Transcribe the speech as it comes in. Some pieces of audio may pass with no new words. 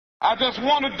I just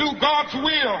want to do God's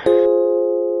will.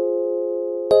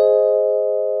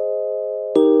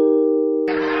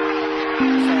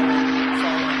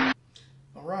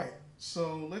 All right,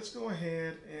 so let's go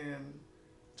ahead and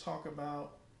talk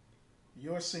about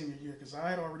your senior year, because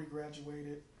I had already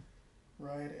graduated,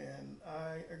 right? And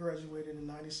I graduated in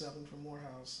 '97 from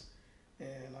Morehouse,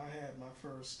 and I had my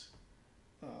first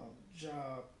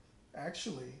job.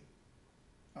 Actually,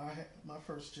 I had my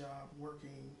first job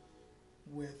working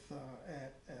with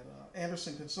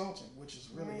Anderson Consulting, which is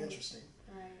really interesting.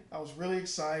 Right. I was really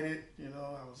excited.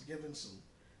 I was given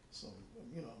some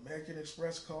American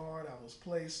Express card. I was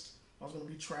placed. I was going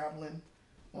to be traveling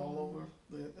all over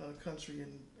the country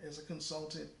and as a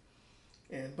consultant.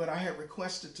 But I had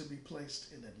requested to be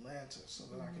placed in Atlanta so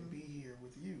that I could be here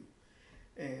with you.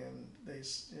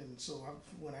 So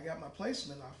when I got my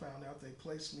placement, I found out they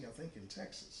placed me, I think, in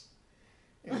Texas.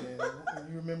 And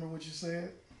you remember what you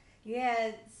said?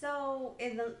 Yeah, so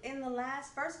in the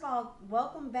last, first of all,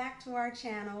 welcome back to our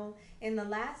channel. In the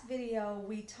last video,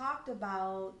 we talked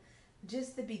about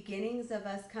just the beginnings of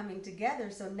us coming together.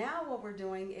 So now what we're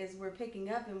doing is we're picking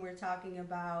up and we're talking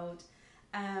about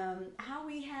how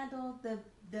we handled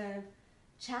the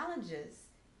challenges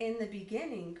in the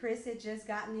beginning. Chris had just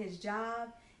gotten his job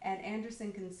at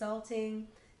Anderson Consulting.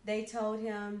 They told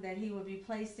him that he would be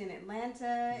placed in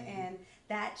Atlanta, and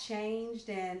that changed,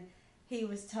 and he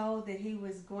was told that he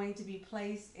was going to be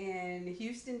placed in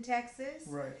Houston, Texas.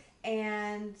 Right.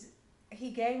 And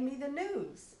he gave me the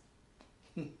news.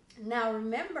 Now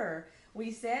remember,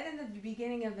 we said in the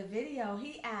beginning of the video,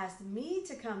 he asked me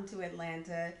to come to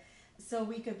Atlanta so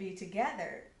we could be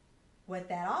together. What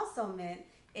that also meant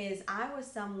is I was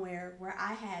somewhere where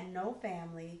I had no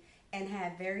family and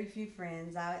had very few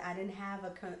friends. I didn't have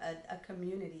a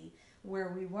community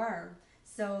where we were.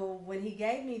 So when he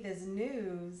gave me this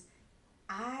news,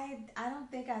 I don't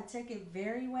think I took it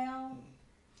very well.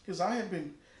 Because I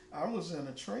was in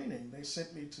a training. They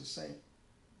sent me to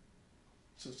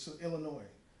Illinois.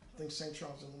 I think St.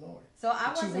 Charles, Illinois. So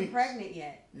I wasn't pregnant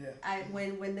yet. Yeah.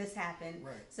 When this happened.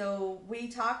 Right. So we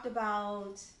talked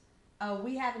about.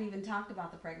 We haven't even talked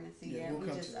about the pregnancy yet. We'll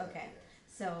we just that, okay. Yeah.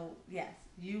 So yes,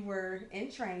 you were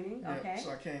in training. Yeah, okay.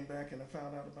 So I came back and I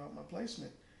found out about my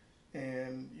placement,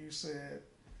 and you said,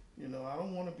 I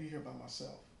don't want to be here by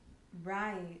myself.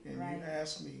 Right. And right. you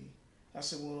asked me. I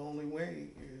said, well, the only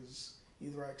way is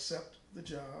either I accept the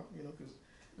job,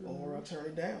 or I turn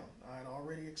it down. I had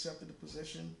already accepted the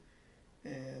position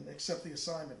and accept the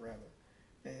assignment rather.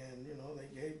 And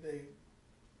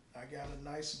I got a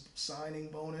nice signing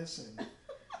bonus and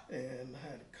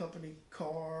had a company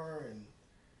car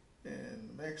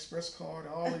and my express card,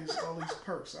 all these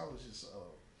perks. I was just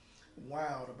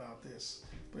wowed about this.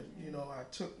 But I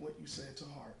took what you said to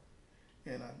heart,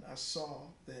 and I saw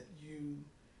that you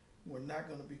were not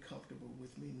going to be comfortable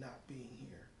with me not being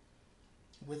here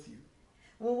with you.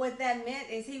 Well, what that meant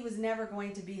is he was never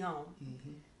going to be home.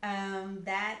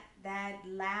 That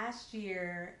last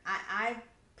year, I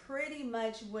pretty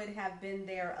much would have been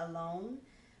there alone.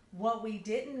 What we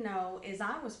didn't know is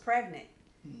I was pregnant,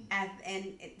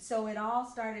 so it all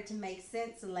started to make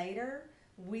sense later.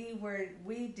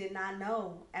 We did not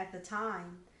know at the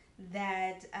time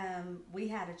that we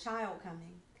had a child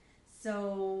coming.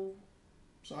 So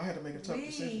I had to make a tough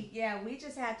decision. Yeah, we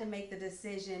just had to make the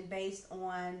decision based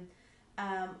on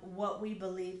what we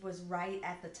believed was right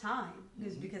at the time,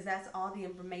 because that's all the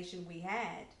information we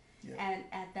had. Yeah. And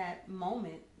at that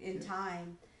moment in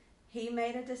time, he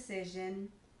made a decision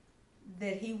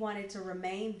that he wanted to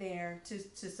remain there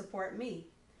to support me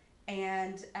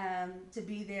and to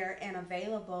be there and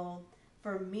available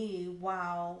for me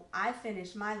while I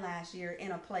finished my last year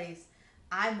in a place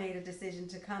I made a decision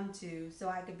to come to so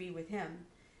I could be with him.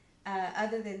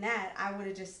 Other than that, I would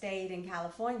have just stayed in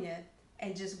California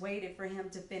and just waited for him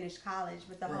to finish college.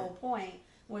 But the whole point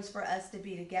was for us to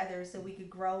be together so we could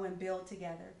grow and build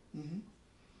together.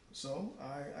 So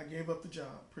I gave up the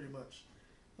job pretty much.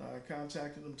 I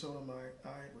contacted them, told them I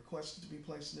requested to be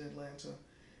placed in Atlanta,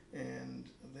 and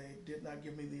they did not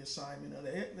give me the assignment.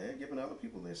 They had given other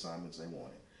people the assignments they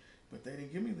wanted, but they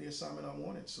didn't give me the assignment I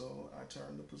wanted. So I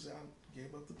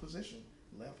gave up the position,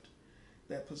 left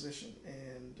that position,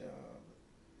 and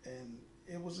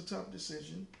it was a tough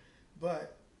decision,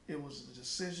 but it was a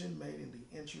decision made in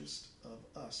the interest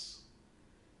of us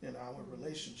and our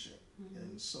relationship.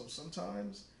 And so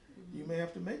sometimes you may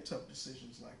have to make tough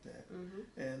decisions like that.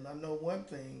 And I know one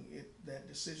thing, that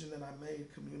decision that I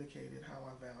made communicated how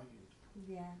I valued.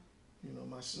 Yeah.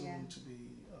 My soon to be.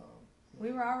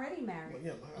 We were already married. Well,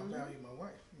 yeah, I value my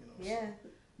wife. So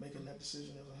making that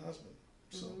decision as a husband.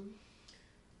 So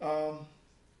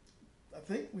I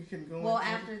think we can go. Well, into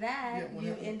after that, yeah, what you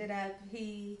happened? ended up,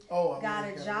 he Oh, I got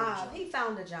mean, a got job. He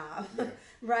found a job Yeah.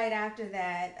 right after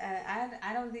that.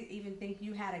 I don't even think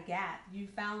you had a gap. You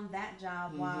found that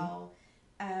job Mhm. while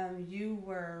you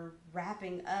were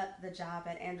wrapping up the job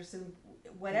at Anderson.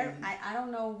 Whatever, Mhm. I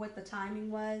don't know what the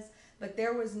timing was, but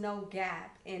there was no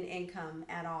gap in income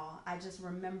at all. I just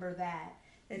remember that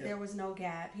Yeah. there was no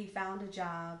gap. He found a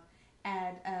job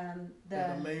at the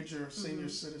At a major senior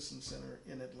Mhm. citizen center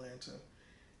in Atlanta,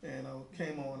 and I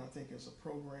came on, I think, as a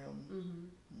program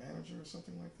Mhm. manager or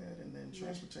something like that, and then Yeah.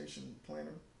 transportation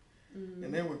planner. Mhm.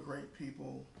 And they were great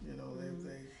people. You know, Mhm.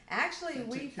 they Actually, they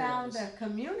we took care of found us. a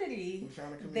community We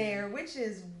found a community. there, which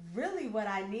is really what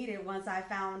I needed once I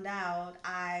found out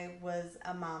I was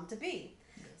a mom to be.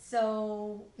 Yeah.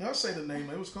 So, And I'll say the name.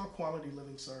 It was called Quality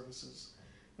Living Services.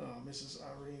 Mrs.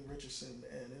 Irene Richardson,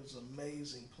 and it was an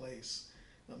amazing place.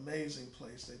 Amazing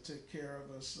place. They took care of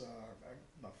us.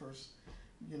 My first,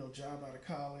 job out of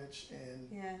college, and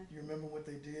yeah. you remember what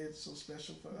they did so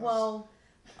special for us? Well,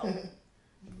 oh,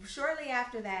 shortly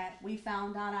after that, we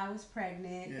found out I was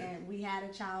pregnant Yeah. and we had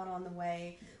a child on the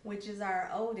way, which is our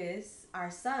oldest,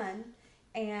 our son.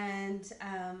 And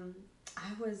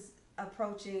I was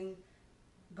approaching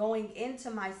going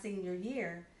into my senior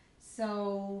year.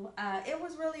 So it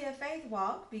was really a faith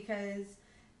walk because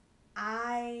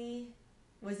I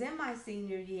was in my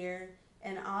senior year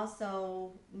and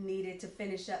also needed to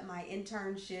finish up my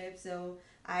internship. So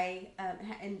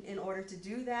in order to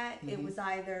do that, it Mhm. was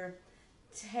either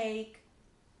take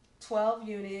 12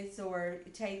 units or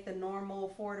take the normal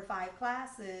 4 to 5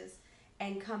 classes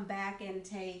and come back and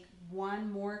take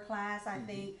one more class, I Mhm.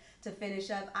 think, to finish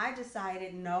up. I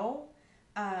decided no.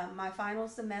 My final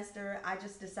semester, I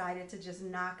just decided to just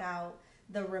knock out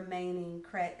the remaining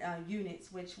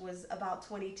units, which was about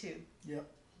 22. Yep.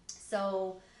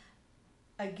 So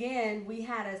again, we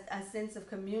had a sense of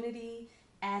community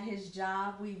at his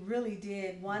job. We really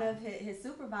did. One of his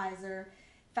supervisor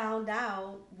found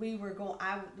out we were going.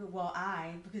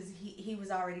 Because he was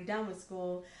already done with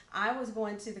school. I was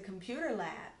going to the computer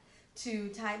lab to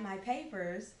type my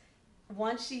papers.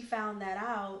 Once she found that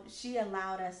out, she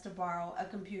allowed us to borrow a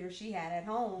computer she had at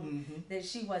home Mhm. that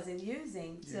she wasn't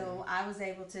using. So Yeah. I was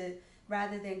able to,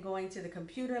 rather than going to the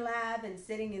computer lab and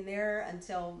sitting in there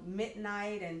until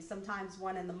midnight and sometimes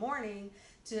 1 in the morning,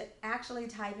 to actually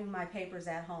typing my papers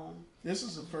at home. This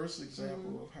is the first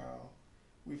example of how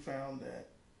we found that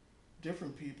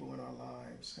different people in our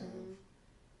lives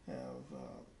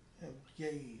have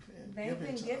gave and They've given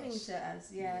been to giving us. to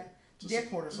us, yeah. To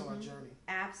support us on our journey.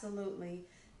 Absolutely.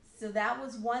 So that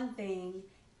was one thing,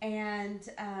 and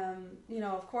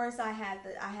of course, I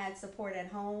had support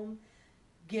at home.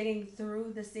 Getting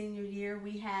through the senior year,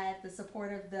 we had the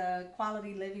support of the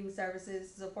Quality Living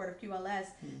Services, support of QLS,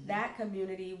 that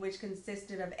community, which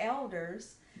consisted of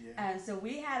elders. Yeah. And so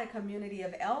we had a community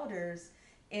of elders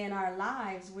in our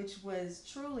lives, which was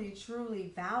truly,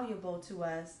 truly valuable to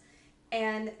us.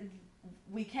 And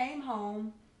we came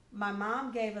home. My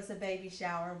mom gave us a baby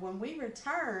shower. When we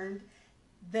returned,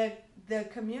 the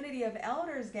community of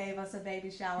elders gave us a baby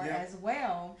shower Yep. as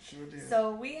well. Sure did.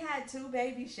 So we had 2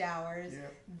 baby showers.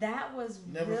 Yep. That was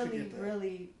Never really, forget that.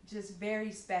 really just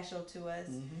very special to us.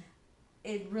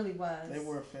 It really was. They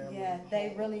were a family. Yeah,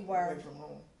 they really were. Away from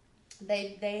home.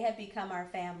 They had become our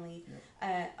family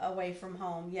away from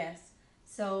home. Yes.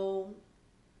 So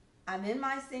I'm in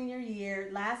my senior year.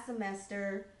 Last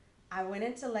semester, I went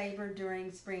into labor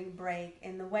during spring break,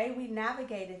 and the way we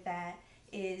navigated that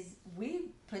is we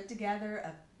put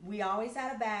together we always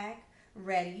had a bag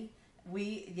ready.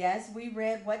 We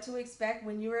read What to Expect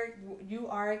When You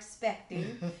Are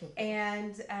Expecting,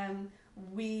 and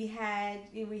we had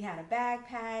a bag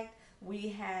packed. We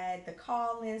had the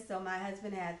call list, so my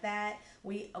husband had that.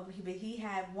 But he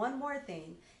had one more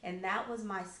thing, and that was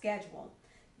my schedule,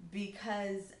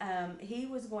 because he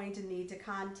was going to need to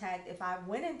contact, if I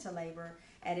went into labor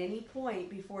at any point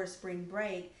before spring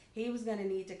break, he was going to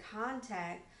need to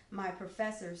contact my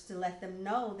professors to let them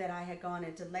know that I had gone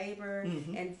into labor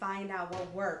and find out what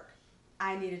work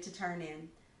I needed to turn in.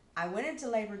 I went into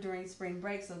labor during spring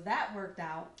break, so that worked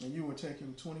out. And you were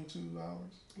taking 22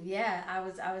 hours? Yeah, I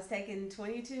was taking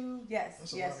 22. Yes.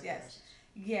 That's a lot of classes.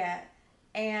 Yeah,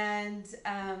 and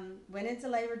went into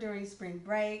labor during spring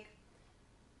break.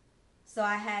 So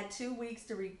I had 2 weeks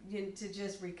to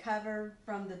just recover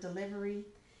from the delivery,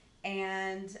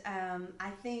 and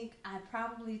I think I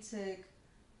probably took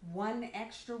 1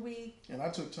 extra week. And I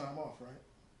took time off, right?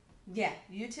 Yeah,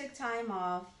 you took time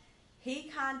off. He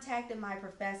contacted my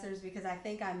professors because I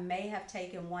think I may have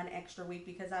taken 1 extra week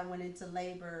because I went into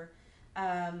labor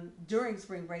during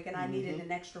spring break and I needed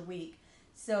an extra week.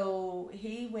 So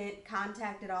he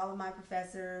contacted all of my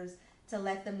professors to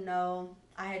let them know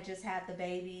I had just had the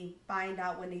baby, find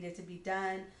out what needed to be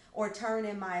done, or turn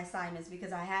in my assignments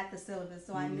because I had the syllabus,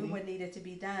 so I knew what needed to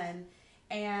be done.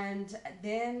 And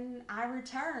then I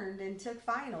returned and took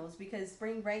finals because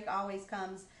spring break always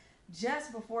comes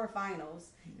just before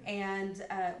finals. And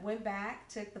went back,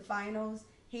 took the finals.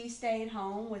 He stayed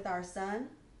home with our son,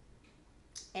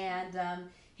 and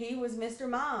he was Mr.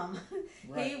 Mom.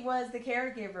 Right. He was the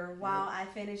caregiver while I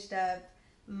finished up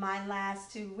my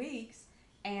last 2 weeks,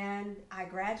 and I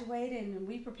graduated, and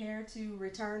we prepared to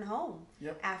return home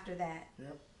after that.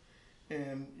 Yep.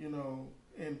 And, you know,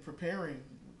 in preparing,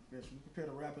 as we prepare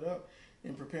to wrap it up,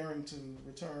 in preparing to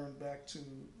return back to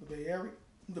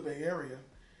the Bay Area,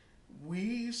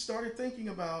 we started thinking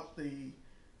about the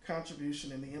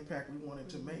contribution and the impact we wanted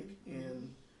to make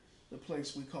in the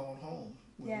place we called home,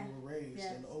 where we were raised,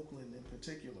 in Oakland in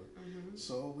particular.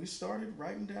 So we started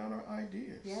writing down our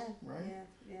ideas, right?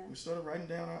 We started writing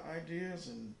down our ideas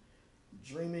and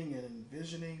dreaming and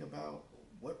envisioning about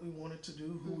what we wanted to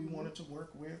do, who we wanted to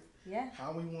work with,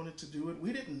 how we wanted to do it.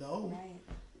 We didn't know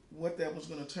what that was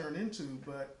going to turn into,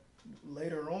 but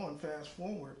later on, fast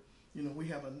forward, you know, we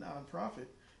have a nonprofit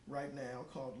right now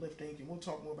called Lift Inc., and we'll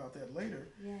talk more about that later.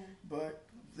 But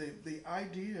the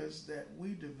ideas that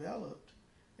we developed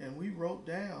and we wrote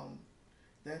down,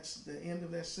 that's the end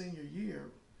of that senior year,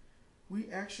 we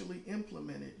actually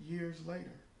implemented years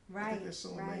later. I think that's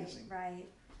so amazing.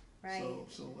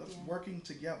 So that's working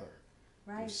together,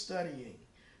 through studying,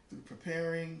 through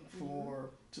preparing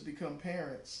to become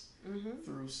parents,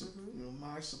 through you know,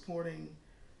 my supporting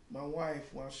my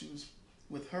wife while she was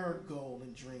with her goal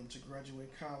and dream to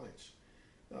graduate college.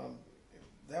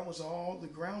 That was all the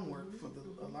groundwork for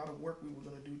a lot of work we were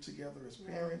going to do together as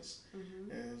parents,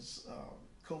 as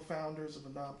co-founders of a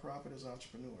nonprofit, as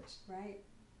entrepreneurs. Right.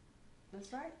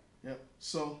 That's right. Yep.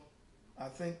 So I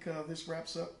think this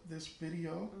wraps up this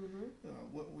video.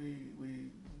 What we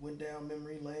went down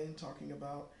memory lane talking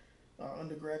about our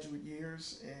undergraduate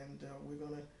years, and we're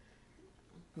going to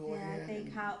go ahead. I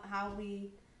think how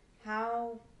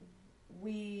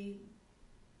we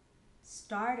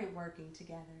started working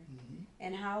together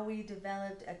and how we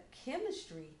developed a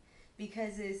chemistry,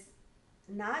 because it's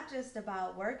not just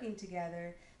about working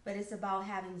together, but it's about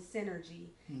having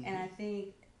synergy. And I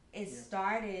think it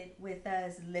started with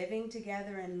us living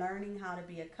together and learning how to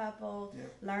be a couple,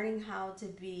 learning how to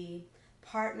be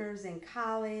partners in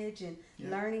college, and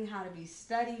learning how to be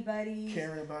study buddies,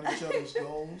 caring about each other's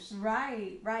goals.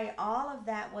 Right. All of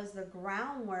that was the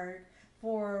groundwork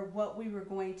for what we were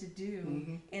going to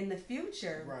do in the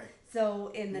future.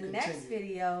 So in the next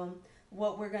video,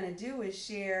 what we're going to do is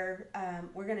share.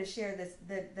 We're going to share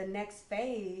the next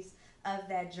phase of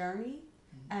that journey,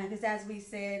 because as we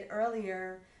said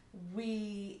earlier,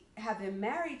 we have been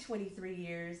married 23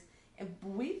 years, and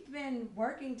we've been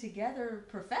working together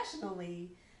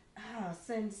professionally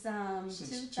since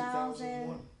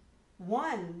 2001.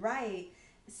 Right.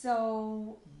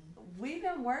 So we've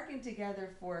been working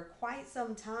together for quite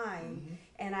some time,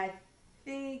 and I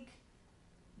think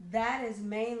that is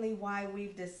mainly why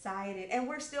we've decided, and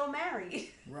we're still married.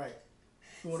 Right.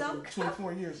 Going for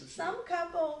 24 years. Some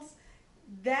couples,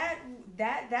 that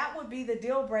would be the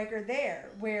deal breaker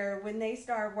there, where when they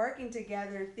start working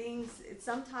together,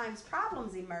 sometimes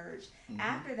problems emerge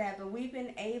after that. But we've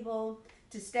been able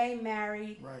to stay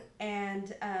married,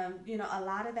 and you know, a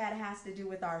lot of that has to do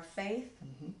with our faith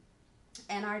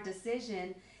and our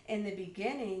decision in the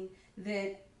beginning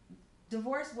that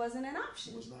divorce wasn't an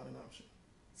option. It was not an option.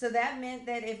 So that meant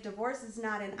that if divorce is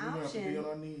not an option, we have to be on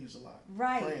our knees a lot.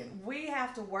 Praying. We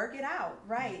have to work it out.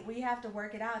 We have to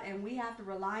work it out, and we have to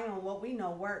rely on what we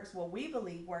know works, what we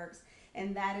believe works,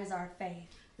 and that is our faith.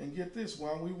 And get this,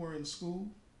 while we were in school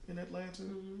in Atlanta,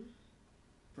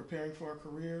 preparing for our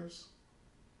careers,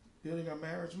 building our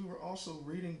marriage, we were also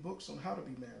reading books on how to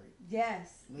be married.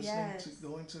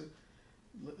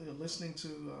 Listening to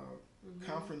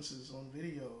conferences on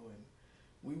video, and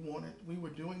we were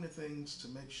doing the things to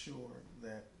make sure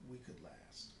that we could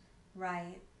last.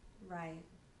 Right.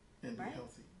 And be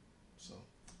healthy. So.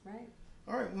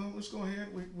 All right. Well, let's go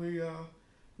ahead.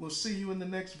 We'll see you in the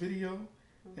next video,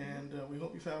 and we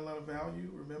hope you found a lot of value.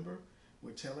 Remember,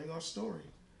 we're telling our story.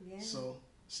 So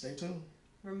stay tuned.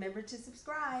 Remember to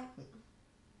subscribe.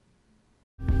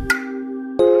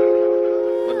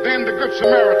 But then the Good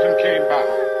Samaritan came by,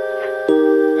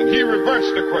 and he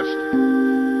reversed the question.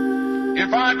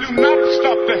 If I do not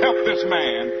stop to help this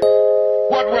man,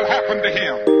 what will happen to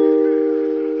him?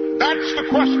 That's the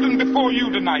question before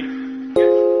you tonight.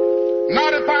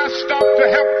 Not if I stop to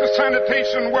help the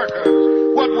sanitation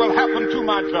workers, what will happen to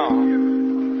my job?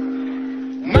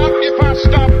 I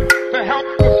stop